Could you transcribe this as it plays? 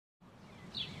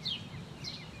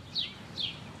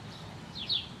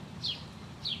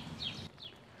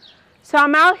So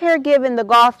I'm out here giving the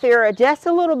Gauthera just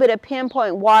a little bit of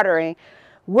pinpoint watering.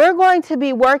 We're going to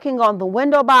be working on the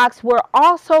window box. We're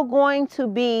also going to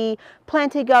be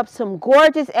planting up some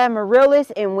gorgeous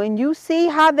Amaryllis, and when you see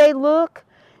how they look,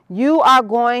 you are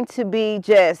going to be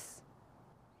just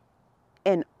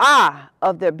in awe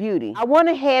of their beauty. I want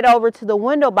to head over to the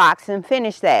window box and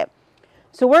finish that.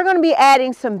 So we're going to be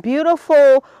adding some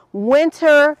beautiful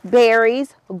winter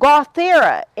berries,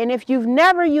 Gauthera. And if you've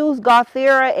never used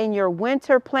Gauthera in your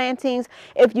winter plantings,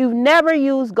 if you've never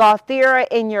used Gauthera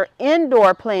in your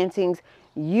indoor plantings,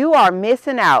 you are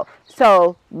missing out.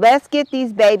 So let's get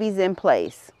these babies in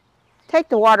place. Take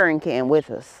the watering can with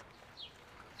us.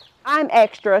 I'm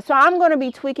extra, so I'm going to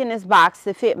be tweaking this box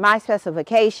to fit my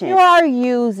specification. You are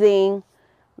using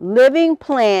living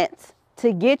plants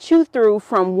to get you through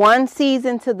from one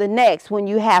season to the next when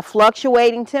you have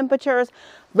fluctuating temperatures.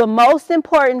 The most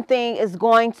important thing is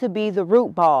going to be the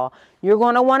root ball. You're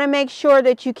going to want to make sure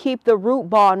that you keep the root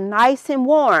ball nice and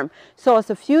warm. So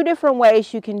it's a few different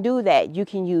ways you can do that. You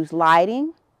can use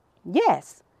lighting.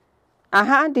 Yes.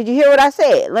 Did you hear what I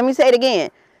said? Let me say it again.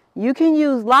 You can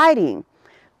use lighting.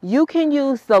 You can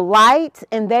use the lights,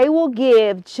 and they will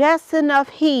give just enough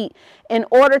heat in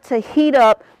order to heat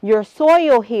up your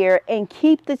soil here and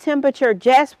keep the temperature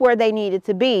just where they need it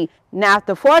to be. Now, if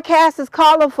the forecast is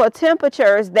calling for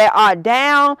temperatures that are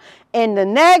down in the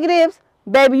negatives,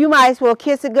 baby, you might as well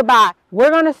kiss it goodbye. We're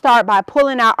going to start by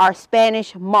pulling out our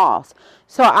Spanish moss.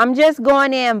 So I'm just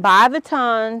going in by the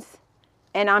tons,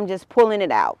 and I'm just pulling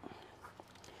it out.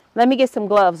 Let me get some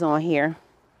gloves on here.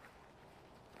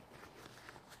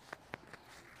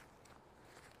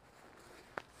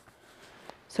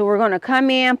 So we're going to come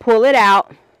in, pull it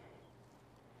out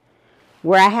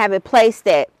where I have it placed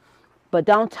at, but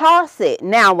don't toss it.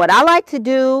 Now, what I like to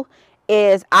do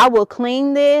is I will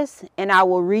clean this and I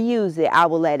will reuse it. I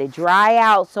will let it dry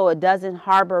out so it doesn't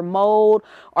harbor mold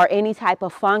or any type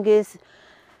of fungus,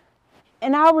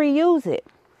 and I'll reuse it.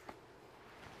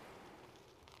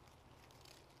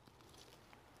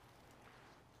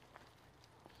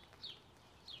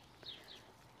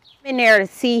 In there to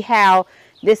see how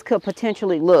this could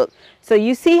potentially look. So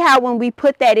you see how when we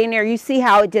put that in there, you see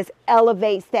how it just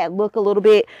elevates that look a little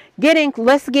bit.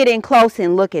 Let's get in close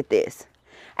and look at this.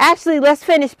 Actually, let's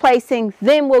finish placing,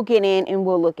 then we'll get in and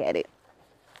we'll look at it.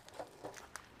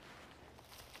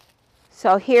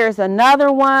 So here's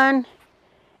another one.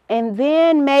 And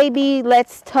then maybe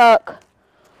let's tuck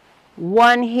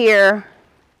one here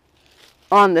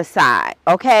on the side,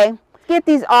 okay? Get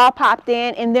these all popped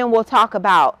in, and then we'll talk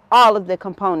about all of the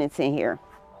components in here.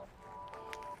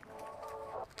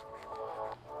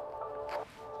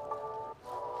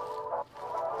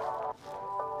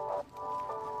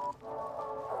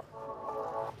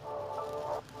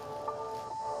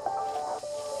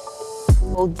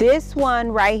 Well, this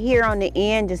one right here on the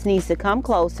end just needs to come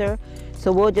closer.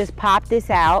 So we'll just pop this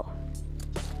out.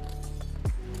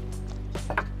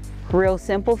 Real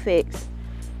simple fix.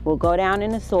 We'll go down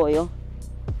in the soil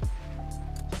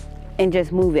and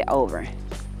just move it over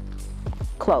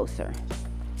closer.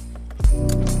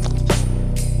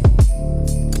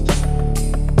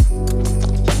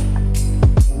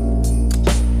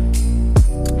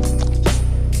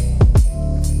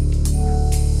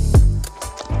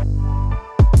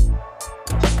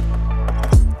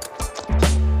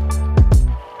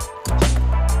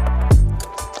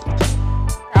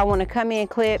 I want to come in,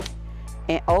 clip,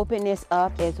 and open this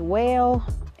up as well,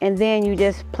 and then you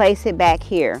just place it back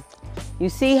here. You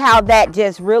see how that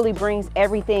just really brings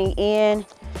everything in,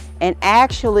 and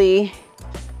actually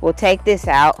we'll take this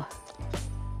out.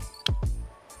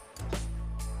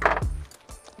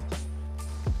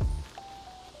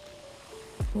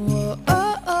 Whoa,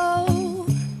 oh, oh.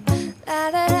 La,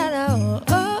 la, la, la, oh,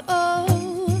 oh,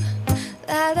 oh.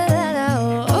 La, la, la,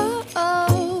 la, oh,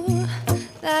 oh.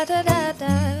 La, da, da,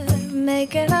 da.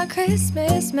 Making our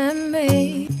Christmas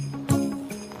memory.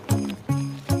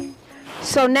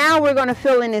 So now we're going to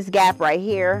fill in this gap right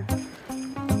here.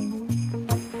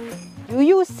 Do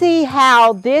you see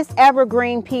how this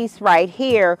evergreen piece right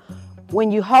here,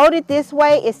 when you hold it this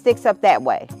way, it sticks up that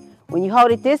way. When you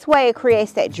hold it this way, it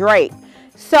creates that drape.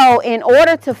 So in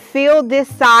order to fill this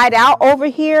side out over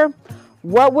here,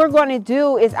 what we're going to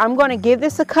do is I'm going to give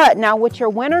this a cut. Now with your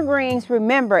winter greens,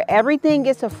 remember, everything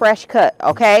gets a fresh cut,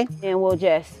 okay? And we'll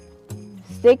just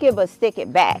stick it, but stick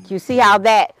it back. You see how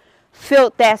that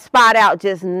filled that spot out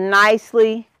just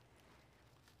nicely?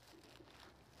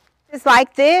 Just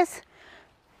like this.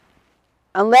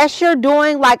 Unless you're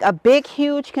doing like a big,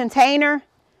 huge container,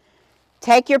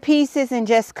 take your pieces and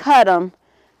just cut them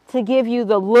to give you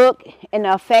the look and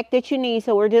the effect that you need.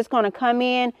 So we're just going to come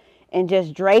in and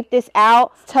just drape this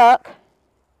out, tuck.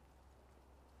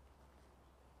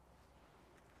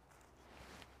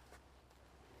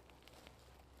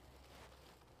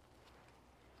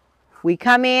 We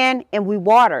come in and we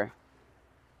water.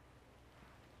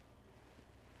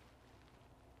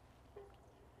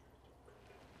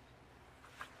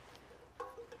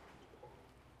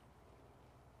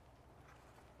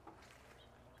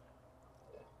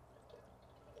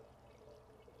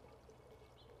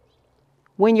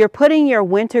 When you're putting your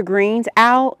winter greens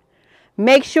out,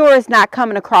 make sure it's not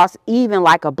coming across even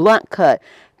like a blunt cut.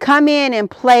 Come in and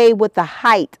play with the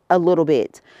height a little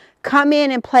bit. Come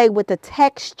in and play with the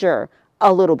texture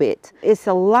a little bit. It's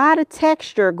a lot of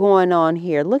texture going on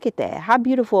here. Look at that. How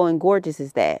beautiful and gorgeous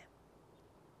is that?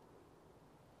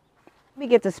 Let me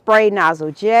get the spray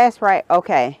nozzle just right.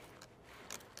 Okay.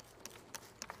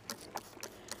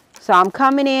 So I'm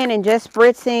coming in and just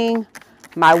spritzing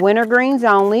my winter greens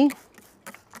only.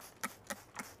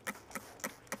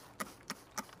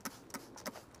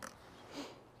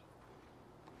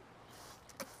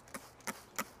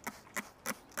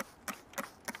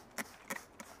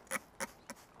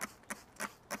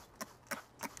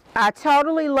 I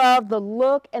totally love the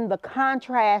look and the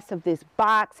contrast of this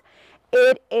box.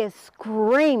 It is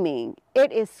screaming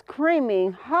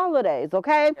holidays,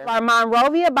 okay? Our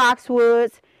Monrovia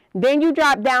boxwoods. Then you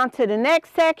drop down to the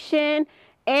next section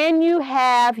and you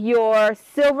have your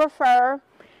silver fir.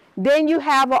 Then you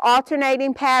have an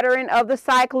alternating pattern of the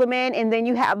cyclamen, and then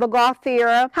you have the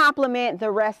Gauthera. Complement the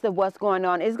rest of what's going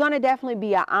on. It's going to definitely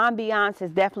be an ambiance.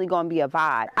 It's definitely going to be a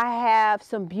vibe. I have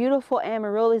some beautiful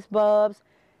Amaryllis bulbs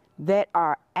that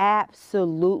are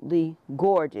absolutely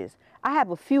gorgeous. I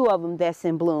have a few of them that's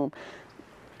in bloom.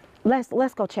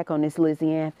 Let's go check on this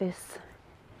Lisanthus.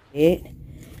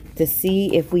 To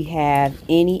see if we have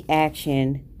any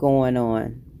action going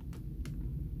on.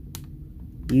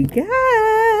 You guys,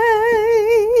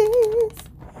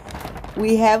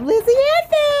 we have Lisanthus.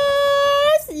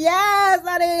 Yes,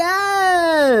 honey,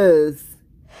 yes.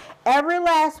 Every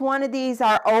last one of these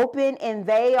are open, and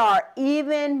they are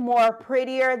even more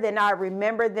prettier than I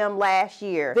remember them last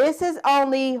year. This is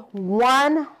only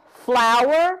one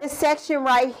flower. This section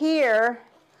right here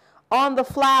on the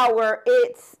flower,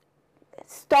 it's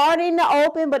starting to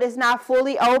open, but it's not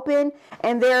fully open.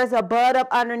 And there's a bud up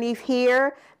underneath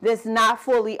here that's not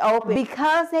fully open.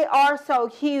 Because they are so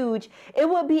huge, it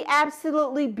would be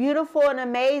absolutely beautiful and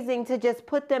amazing to just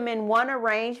put them in one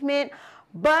arrangement.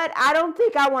 But I don't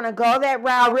think I want to go that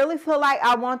route. I really feel like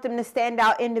I want them to stand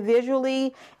out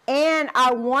individually. And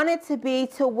I want it to be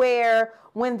to where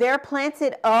when they're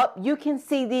planted up, you can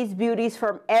see these beauties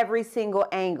from every single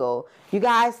angle. You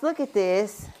guys, look at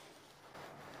this.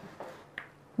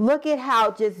 Look at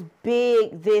how just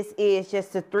big this is.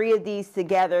 Just the three of these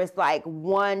together. It's like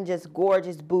one just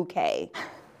gorgeous bouquet.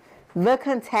 The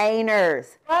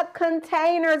containers. What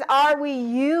containers are we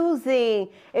using?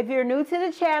 If you're new to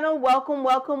the channel, welcome,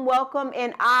 welcome, welcome.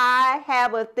 And I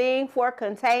have a thing for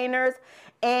containers.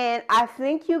 And I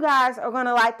think you guys are going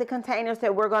to like the containers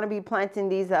that we're going to be planting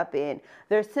these up in.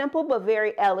 They're simple but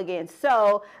very elegant.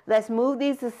 So let's move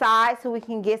these aside so we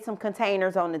can get some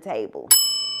containers on the table.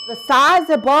 The size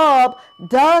of bulb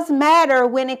does matter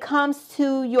when it comes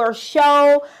to your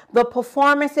show, the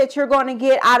performance that you're going to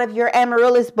get out of your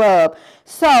Amaryllis bulb.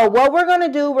 So what we're going to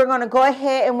do, we're going to go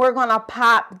ahead and we're going to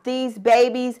pop these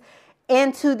babies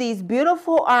into these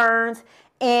beautiful urns.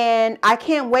 And I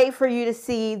can't wait for you to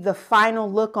see the final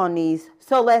look on these.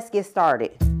 So let's get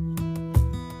started.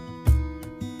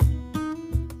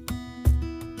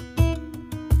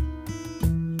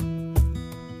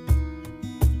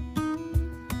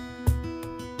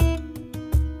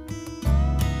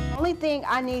 Only thing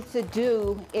I need to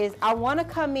do is I want to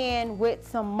come in with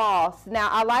some moss. Now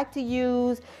I like to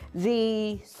use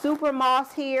the super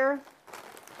moss here.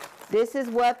 This is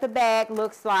what the bag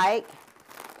looks like,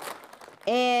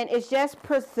 and it's just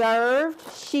preserved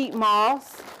sheet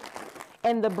moss,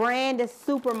 and the brand is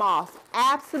Super Moss.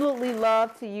 Absolutely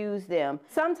love to use them.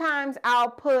 Sometimes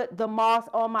I'll put the moss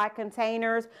on my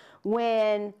containers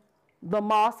when the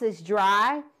moss is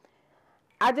dry.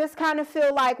 I just kind of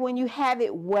feel like when you have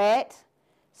it wet,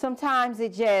 sometimes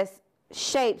it just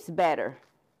shapes better.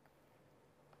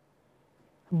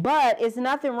 But it's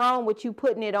nothing wrong with you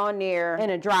putting it on there in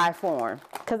a dry form,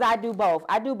 because I do both.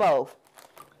 I do both.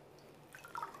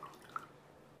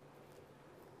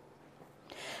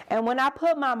 And when I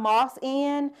put my moss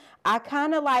in, I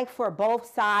kind of like for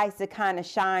both sides to kind of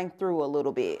shine through a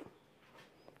little bit.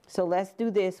 So let's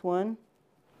do this one.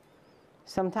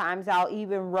 Sometimes I'll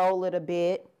even roll it a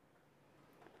bit.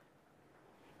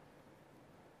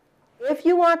 If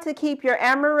you want to keep your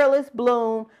Amaryllis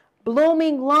bloom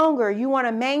blooming longer. You want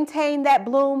to maintain that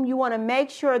bloom. You want to make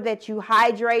sure that you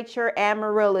hydrate your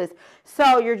amaryllis.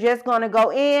 So you're just going to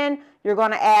go in. You're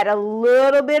going to add a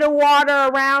little bit of water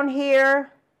around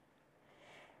here.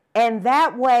 And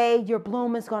that way your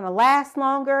bloom is going to last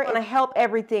longer. It's going to help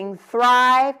everything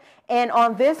thrive. And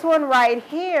on this one right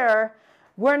here,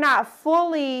 we're not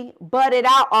fully budded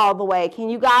out all the way. Can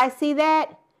you guys see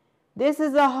that? This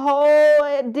is a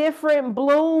whole different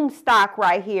bloom stock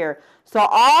right here. So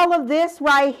all of this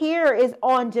right here is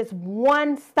on just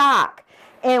one stock.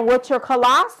 And with your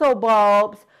colossal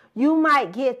bulbs, you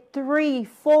might get 3,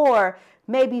 4,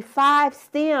 maybe 5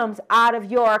 stems out of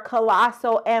your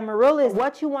colossal amaryllis.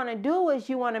 What you want to do is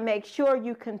you want to make sure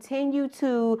you continue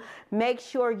to make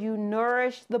sure you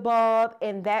nourish the bulb,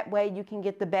 and that way you can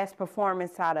get the best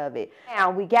performance out of it.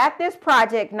 Now, we got this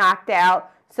project knocked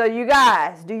out. So you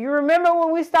guys, do you remember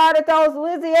when we started those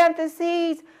Lisanthus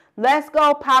seeds? Let's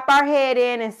go pop our head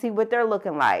in and see what they're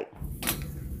looking like.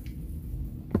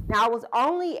 Now, I was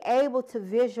only able to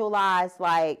visualize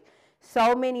like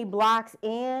so many blocks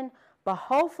in, but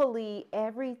hopefully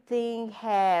everything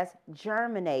has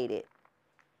germinated.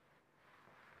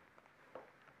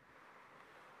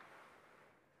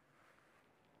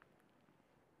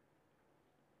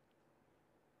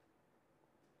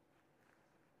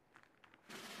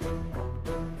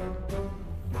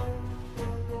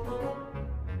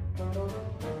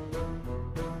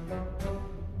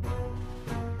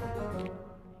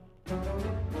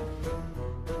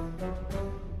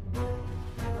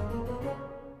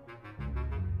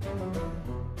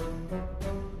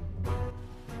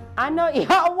 I know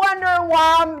y'all wondering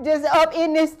why I'm just up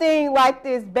in this thing like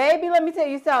this. Baby, let me tell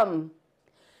you something.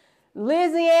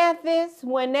 Lisanthus,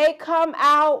 when they come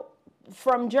out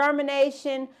from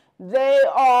germination, they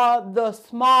are the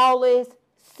smallest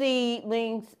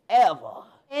seedlings ever.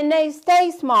 And they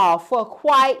stay small for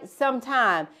quite some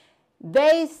time.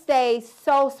 They stay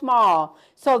so small.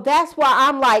 So that's why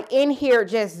I'm like in here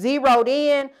just zeroed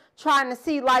in, trying to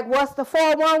see like what's the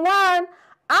 411.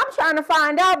 I'm trying to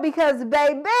find out because,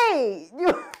 baby,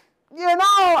 you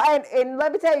know, and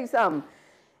let me tell you something.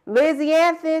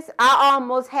 Lisanthus, I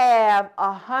almost have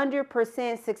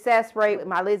 100% success rate with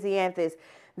my Lisanthus.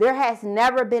 There has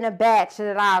never been a batch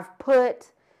that I've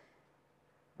put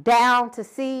down to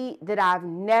seed that I've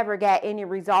never got any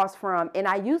results from. And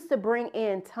I used to bring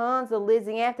in tons of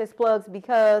Lisanthus plugs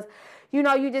because, you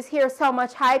know, you just hear so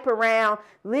much hype around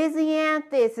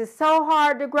Lisanthus is so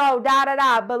hard to grow,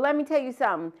 da-da-da. But let me tell you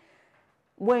something.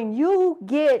 When you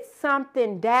get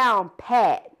something down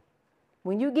pat,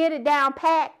 when you get it down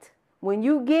packed, when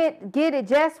you get it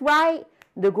just right,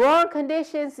 the growing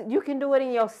conditions, you can do it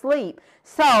in your sleep.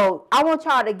 So I want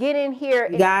y'all to get in here.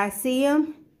 You guys see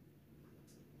them?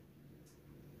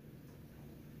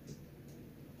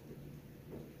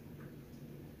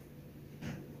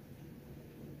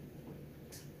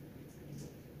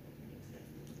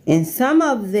 And some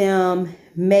of them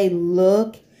may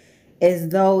look as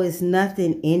though it's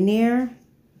nothing in there,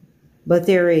 but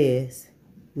there is.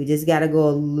 We just got to go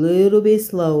a little bit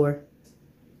slower.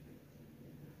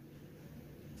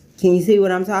 Can you see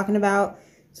what I'm talking about?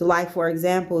 So like, for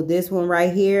example, this one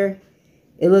right here,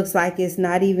 it looks like it's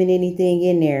not even anything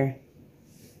in there.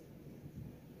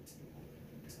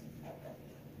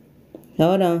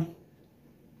 Hold on.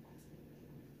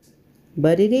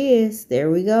 But it is. There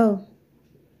we go.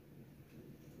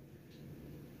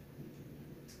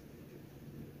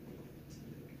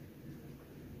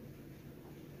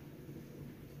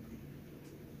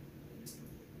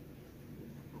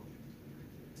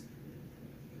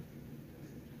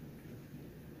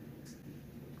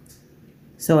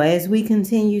 So as we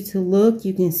continue to look,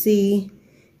 you can see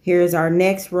here's our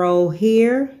next row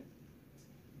here.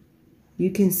 You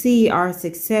can see our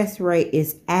success rate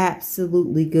is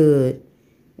absolutely good.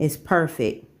 It's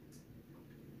perfect.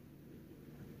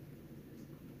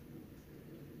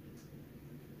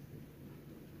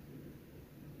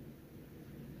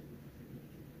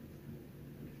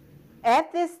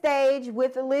 At this stage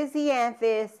with the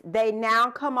Lisanthus, they now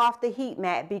come off the heat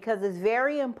mat because it's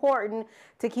very important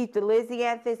to keep the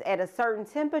Lisanthus at a certain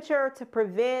temperature to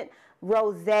prevent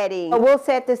rosetting. So we'll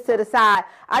set this to the side.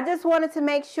 I just wanted to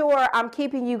make sure I'm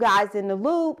keeping you guys in the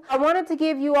loop. I wanted to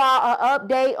give you all an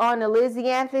update on the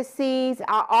Lisanthus seeds.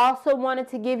 I also wanted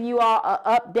to give you all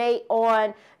an update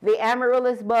on the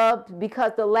Amaryllis bulbs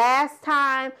because the last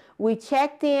time we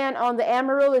checked in on the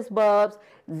Amaryllis bulbs,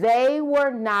 they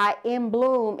were not in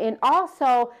bloom. And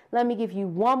also, let me give you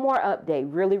one more update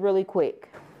really, really quick.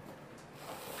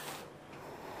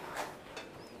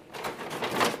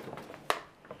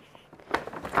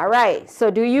 All right,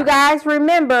 so do you guys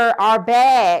remember our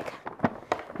bag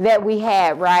that we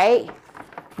had, right?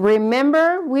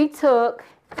 Remember, we took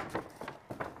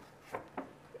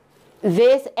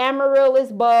this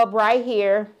Amaryllis bulb right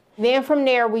here. Then from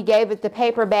there, we gave it the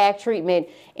paper bag treatment.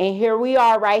 And here we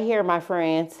are right here, my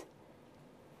friends.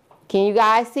 Can you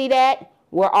guys see that?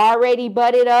 We're already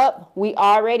budded up. We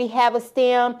already have a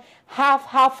stem.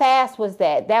 How fast was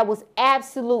that? That was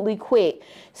absolutely quick.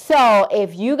 So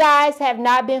if you guys have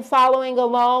not been following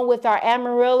along with our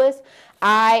Amaryllis,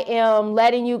 I am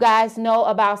letting you guys know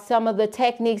about some of the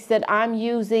techniques that I'm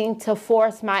using to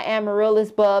force my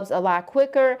Amaryllis bulbs a lot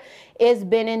quicker. It's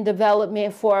been in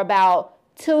development for about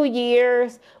 2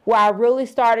 years, where I really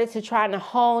started to try to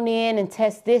hone in and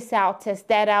test this out, test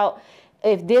that out.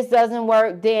 If this doesn't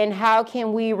work, then how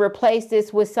can we replace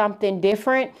this with something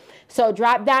different? So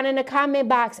drop down in the comment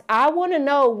box. I want to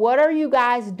know, what are you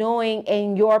guys doing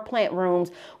in your plant rooms?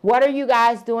 What are you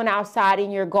guys doing outside in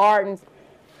your gardens?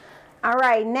 All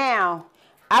right, now,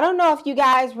 I don't know if you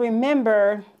guys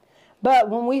remember, but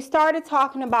when we started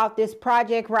talking about this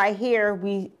project right here,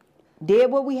 we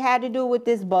did what we had to do with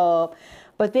this bulb.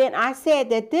 But then I said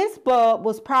that this bulb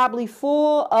was probably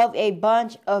full of a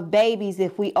bunch of babies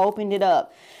if we opened it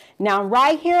up. Now,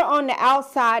 right here on the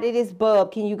outside of this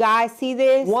bulb, can you guys see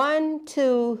this? 1,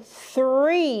 2,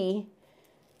 3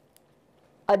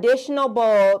 additional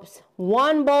bulbs,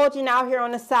 one bulging out here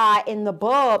on the side, and the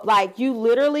bulb, like, you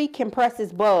literally can press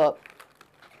this bulb.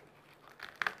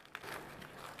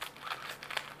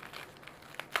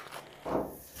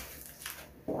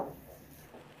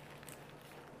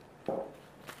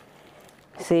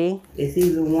 See, it's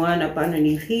even one up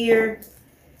underneath here.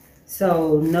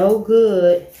 So no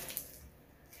good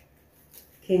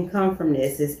can come from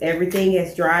this. It's everything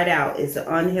has dried out. It's an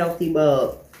unhealthy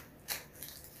bulb.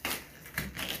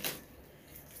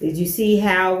 Did you see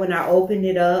how when I opened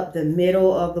it up, the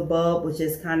middle of the bulb was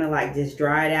just kind of like just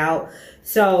dried out?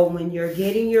 So when you're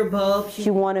getting your bulbs,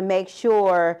 you want to make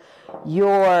sure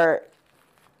you're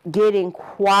getting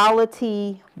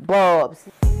quality bulbs.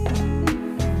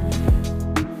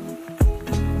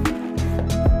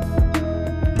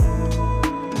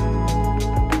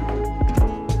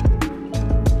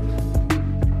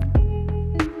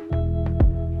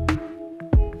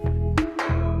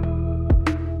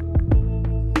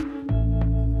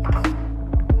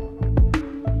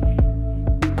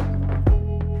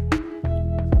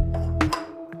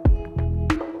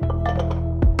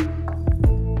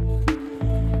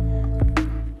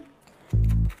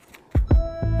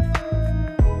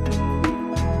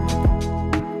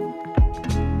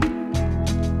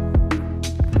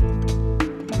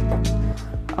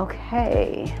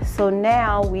 Okay, so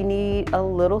now we need a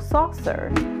little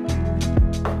saucer.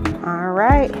 All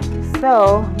right,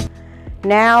 so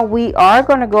now we are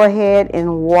going to go ahead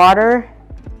and water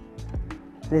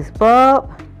this bulb.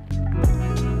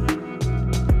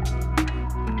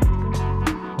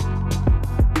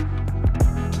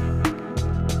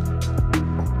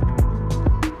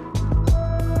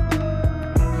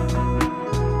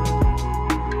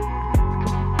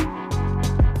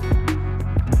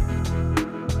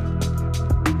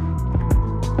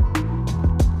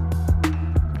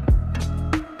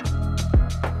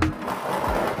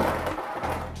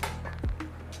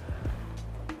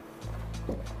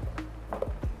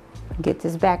 Get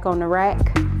this back on the rack.